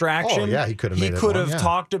a distraction. Oh, yeah, he could have made it. He could have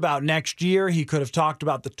talked about next year. He could have talked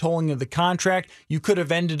about the tolling of the contract. You could have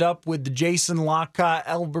ended up with the Jason Lockhart,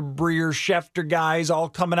 Elber Breer, Schefter guys all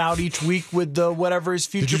coming out each week with the whatever his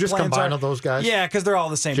future plans are. Did you just combine all those guys? Yeah, because they're all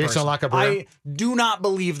the same Jason Lockhart. I do not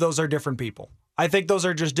believe those are different people. I think those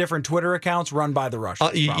are just different Twitter accounts run by the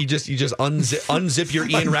Russians. You just unzip your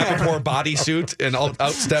Ian Rappaport bodysuit and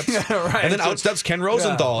out steps, right. And then out steps Ken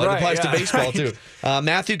Rosenthal. It applies to baseball too.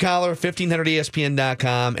 Matthew Collar,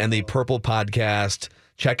 1500ESPN.com, and the Purple Podcast.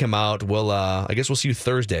 check him out. We'll, I guess we'll see you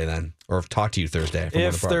Thursday then, or talk to you Thursday.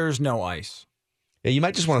 If there's no ice. Yeah, you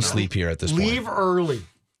might just want to sleep here at this point. Leave early.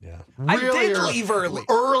 Yeah. I did leave early.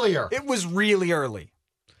 Earlier. It was really early.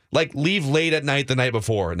 Like, leave late at night the night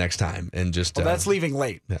before next time, and just. Well, that's leaving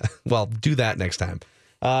late. Well, do that next time.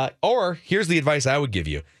 Or here's the advice I would give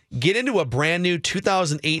you: get into a brand new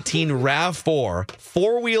 2018 RAV4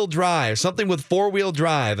 4-wheel drive, something with 4-wheel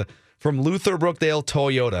drive from Luther Brookdale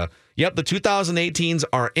Toyota. Yep, the 2018s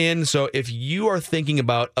are in. So if you are thinking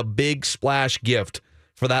about a big splash gift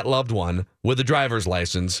for that loved one with a driver's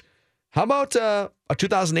license, how about a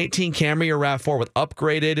 2018 Camry or RAV4 with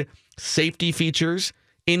upgraded safety features,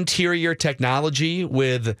 interior technology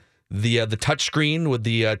with the touchscreen with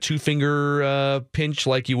the 2-finger pinch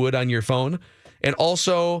like you would on your phone, and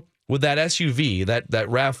also with that SUV, that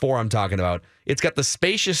RAV4 I'm talking about. It's got the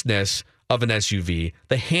spaciousness of an SUV,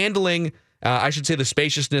 the handling, I should say the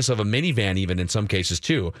spaciousness of a minivan even in some cases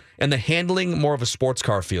too, and the handling more of a sports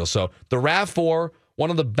car feel. So the RAV4, one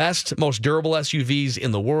of the best, most durable SUVs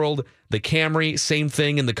in the world. The Camry, same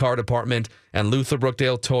thing in the car department. And Luther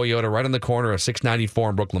Brookdale Toyota right on the corner of 694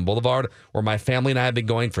 and Brooklyn Boulevard, where my family and I have been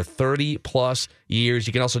going for 30-plus years.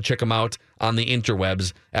 You can also check them out on the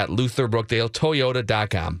interwebs at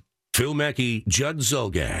lutherbrookdaletoyota.com. Phil Mackey, Judd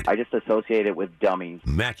Zulgad. I just associate it with dummies.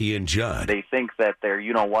 Mackey and Judd. They think that they're,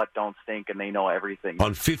 don't stink, and they know everything.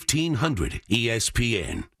 On 1500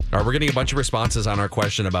 ESPN. All right, we're getting a bunch of responses on our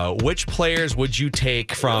question about which players would you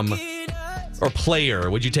take from, or player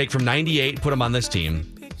would you take from 98, put them on this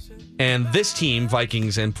team, and this team,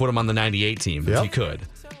 Vikings, and put them on the 98 team, if you could.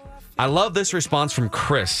 I love this response from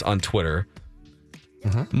Chris on Twitter.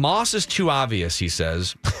 Moss is too obvious, he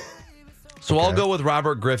says. So I'll go with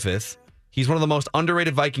Robert Griffith. He's one of the most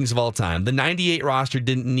underrated Vikings of all time. The 98 roster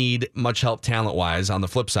didn't need much help talent-wise on the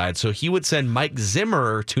flip side, so he would send Mike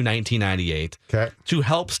Zimmer to 1998 to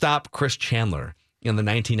help stop Chris Chandler in the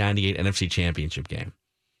 1998 NFC Championship game.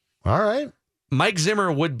 All right. Mike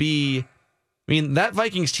Zimmer would be, that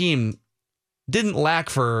Vikings team didn't lack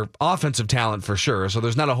for offensive talent for sure, so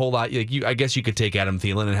there's not a whole lot. I guess you could take Adam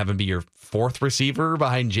Thielen and have him be your fourth receiver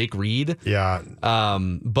behind Jake Reed. Yeah.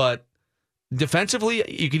 But defensively,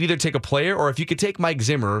 you could either take a player, or if you could take Mike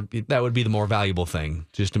Zimmer, that would be the more valuable thing,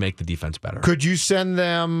 just to make the defense better. Could you send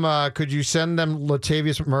them?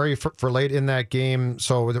 Latavius Murray for late in that game,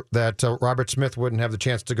 so that Robert Smith wouldn't have the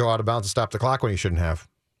chance to go out of bounds and stop the clock when he shouldn't have?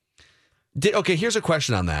 Okay, here's a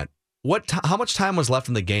question on that. How much time was left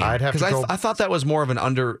in the game? I'd have to go. I thought that was more of an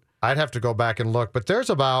under. I'd have to go back and look, but there's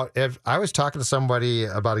about. If I was talking to somebody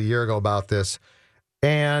about a year ago about this.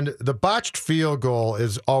 And the botched field goal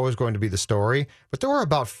is always going to be the story, but there were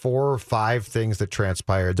about 4 or 5 things that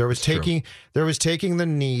transpired. There was taking the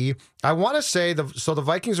knee. I want to say the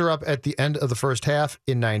Vikings are up at the end of the first half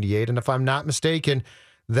in 98, and if I'm not mistaken,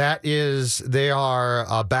 they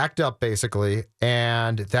are backed up basically,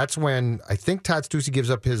 and that's when I think Todd Stussy gives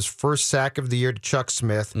up his first sack of the year to Chuck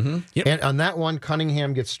Smith. Yep. And on that one,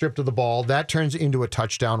 Cunningham gets stripped of the ball. That turns into a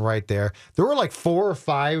touchdown right there. There were like 4 or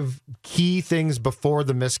 5 key things before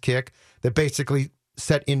the missed kick that basically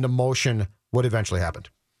set into motion what eventually happened.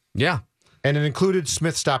 Yeah. And it included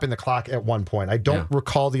Smith stopping the clock at one point. I don't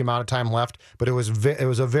recall the amount of time left, but it was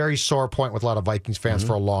a very sore point with a lot of Vikings fans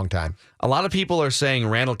for a long time. A lot of people are saying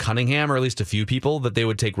Randall Cunningham, or at least a few people, that they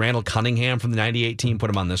would take Randall Cunningham from the 98 team, put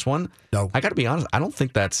him on this one. No. I got to be honest, I don't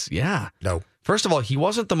think that's, No. First of all, he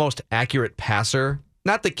wasn't the most accurate passer.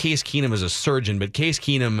 Not that Case Keenum is a surgeon, but Case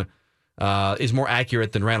Keenum is more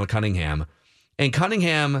accurate than Randall Cunningham. And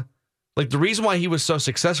Cunningham, the reason why he was so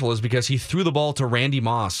successful is because he threw the ball to Randy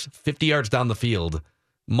Moss 50 yards down the field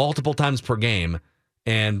multiple times per game,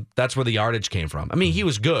 and that's where the yardage came from. He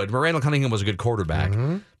was good. Randall Cunningham was a good quarterback,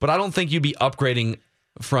 but I don't think you'd be upgrading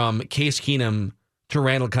from Case Keenum to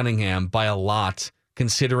Randall Cunningham by a lot,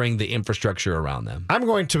 considering the infrastructure around them. I'm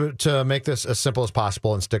going to make this as simple as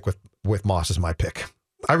possible and stick with Moss as my pick.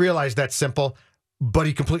 I realize that's simple, but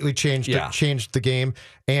he completely changed the game.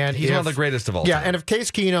 And he's one of the greatest of all time. And if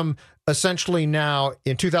Case Keenum essentially now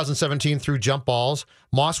in 2017 threw jump balls,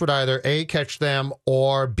 Moss would either A, catch them,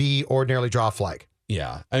 or B, ordinarily draw a flag.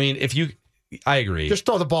 Yeah. I agree. Just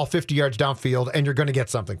throw the ball 50 yards downfield and you're going to get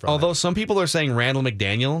something from it. Although some people are saying Randall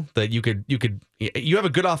McDaniel, that you have a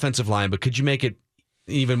good offensive line, but could you make it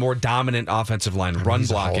even more dominant offensive line, run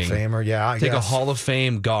blocking? Hall of Famer, take a Hall of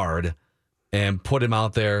Fame guard and put him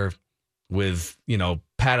out there with,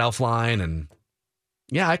 Pat Elflein, and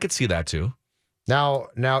I could see that too. Now,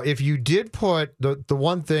 if you did put the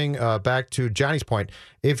one thing back to Johnny's point,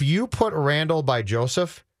 if you put Randall by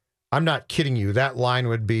Joseph, I'm not kidding you, that line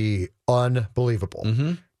would be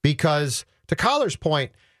unbelievable. Because to Collar's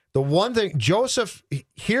point, The one thing, Joseph,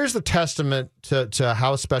 here's the testament to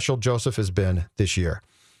how special Joseph has been this year.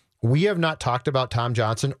 We have not talked about Tom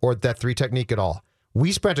Johnson or that 3 technique at all.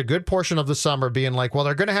 We spent a good portion of the summer being like, well,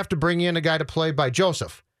 they're going to have to bring in a guy to play by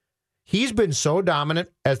Joseph. He's been so dominant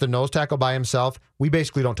as the nose tackle by himself, we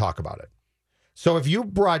basically don't talk about it. So if you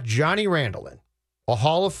brought Johnny Randall in, a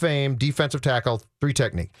Hall of Fame defensive tackle, 3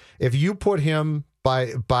 technique, if you put him by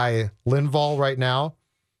Linval right now,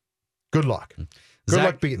 good luck. Good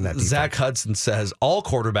luck beating that defense. Zach Hudson says all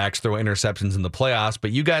quarterbacks throw interceptions in the playoffs,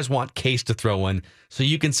 but you guys want Case to throw one so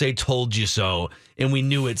you can say "told you so," and we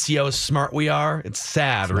knew it. See how smart we are? It's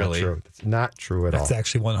sad, It's really. Not true. It's not true at all. That's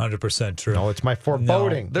actually 100% true. No, it's my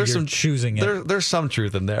foreboding. There's You're choosing it. There's some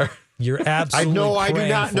truth in there. You're absolutely I do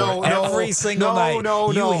not know. Every single night.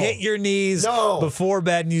 You hit your knees before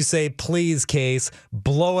bed and you say, please, Case,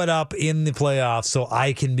 blow it up in the playoffs so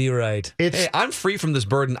I can be right. Hey, I'm free from this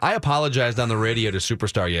burden. I apologized on the radio to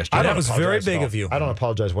Superstar yesterday. That was very big of you. I don't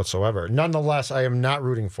apologize whatsoever. Nonetheless, I am not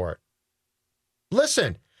rooting for it.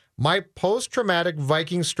 Listen, my post-traumatic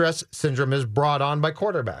Viking stress syndrome is brought on by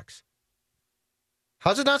quarterbacks.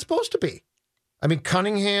 How's it not supposed to be? I mean,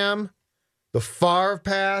 Cunningham, the Favre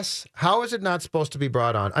pass, how is it not supposed to be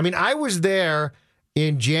brought on? I mean, I was there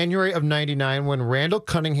in January of 99 when Randall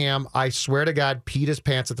Cunningham, I swear to God, peed his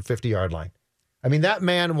pants at the 50-yard line. I mean, that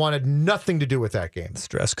man wanted nothing to do with that game.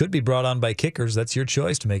 Stress could be brought on by kickers. That's your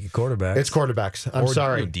choice to make it quarterbacks. It's quarterbacks. I'm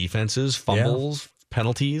sorry. Defenses, fumbles,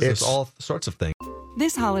 penalties, there's all sorts of things.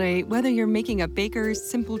 This holiday, whether you're making a Baker's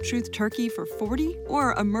Simple Truth turkey for 40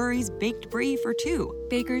 or a Murray's Baked Brie for 2,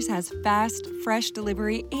 Baker's has fast, fresh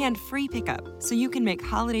delivery and free pickup, so you can make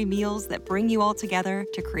holiday meals that bring you all together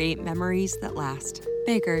to create memories that last.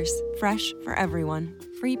 Baker's, fresh for everyone.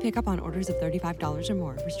 Free pickup on orders of $35 or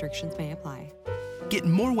more. Restrictions may apply. Get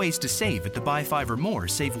more ways to save at the Buy 5 or More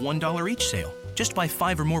Save $1 each sale. Just buy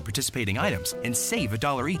 5 or more participating items and save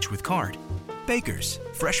 $1 each with card. Baker's,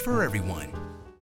 fresh for everyone.